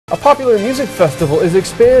A popular music festival is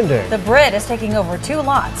expanding. The Britt is taking over 2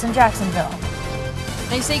 lots in Jacksonville.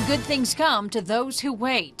 They say good things come to those who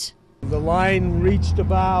wait. The line reached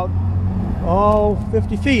about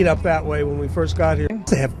 50 feet up that way when we first got here.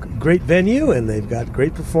 They have a great venue and they've got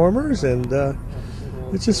great performers, and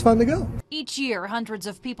it's just fun to go. Each year, hundreds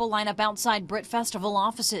of people line up outside Britt Festival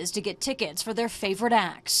offices to get tickets for their favorite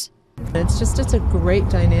acts. It's a great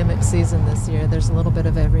dynamic season this year. There's a little bit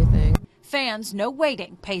of everything. Fans know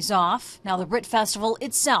waiting pays off. Now the Britt Festival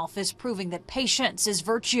itself is proving that patience is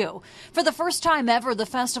virtue. For the first time ever, the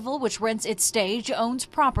festival, which rents its stage, owns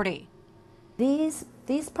property. These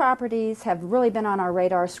properties have really been on our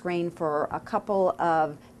radar screen for a couple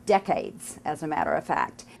of decades, as a matter of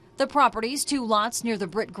fact. The properties, 2 lots near the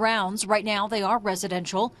Britt Grounds. Right now they are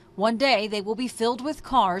residential. One day they will be filled with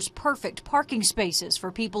cars, perfect parking spaces for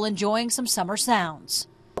people enjoying some summer sounds.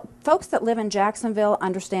 Folks that live in Jacksonville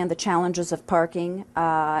understand the challenges of parking,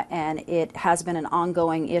 and it has been an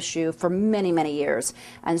ongoing issue for many, many years.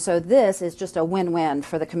 And so this is just a win-win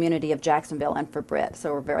for the community of Jacksonville and for Britt,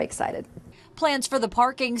 so we're very excited. Plans for the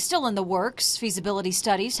parking still in the works. Feasibility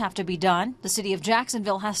studies have to be done. The city of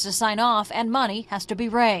Jacksonville has to sign off and money has to be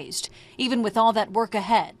raised. Even with all that work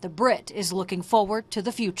ahead, the Britt is looking forward to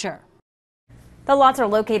the future. The lots are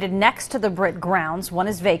located next to the Britt Grounds. One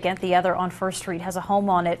is vacant, the other on Fir Street has a home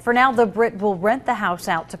on it. For now, the Britt will rent the house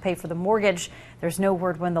out to pay for the mortgage. There's no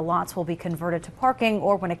word when the lots will be converted to parking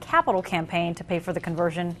or when a capital campaign to pay for the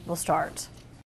conversion will start.